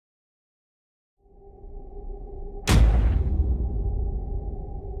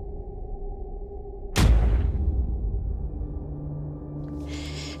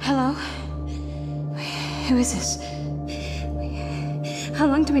is this? How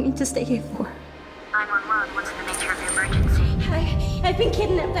long do we need to stay here for? 911, what's the nature of the emergency? I've been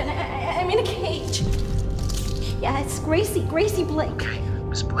kidnapped and I'm in a cage. Yeah, it's Gracie Blake. Okay,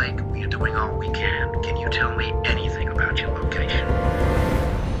 Miss Blake, we are doing all we can. Can you tell me anything about your location?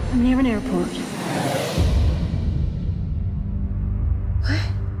 I'm near an airport.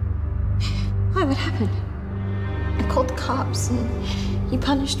 What? What happened? I called the cops and he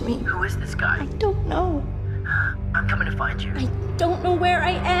punished me. Who is this guy? I don't know. I'm coming to find you. I don't know where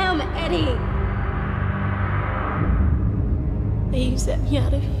I am, Eddie. Please let me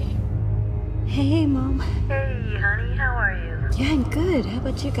out of here. Hey, Mom. Hey, honey, how are you? Yeah, I'm good. How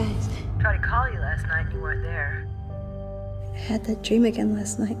about you guys? Tried to call you last night and you weren't there. I had that dream again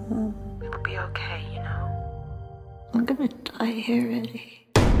last night, Mom. It'll be okay, you know. I'm gonna die here, Eddie.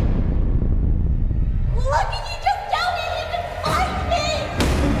 What did you do?